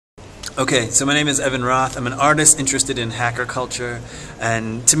Okay, so my name is Evan Roth. I'm an artist interested in hacker culture,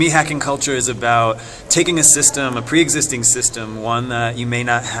 and to me hacking culture is about taking a system, a pre-existing system, one that you may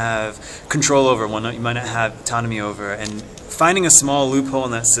not have control over, one that you might not have autonomy over, and finding a small loophole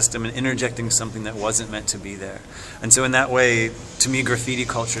in that system and interjecting something that wasn't meant to be there. And so in that way, to me, graffiti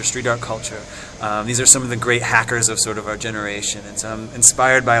culture, street art culture, these are some of the great hackers of sort of our generation. And so I'm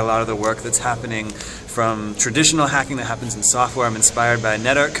inspired by a lot of the work that's happening from traditional hacking that happens in software. I'm inspired by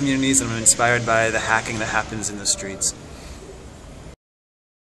net art communities, and I'm inspired by the hacking that happens in the streets.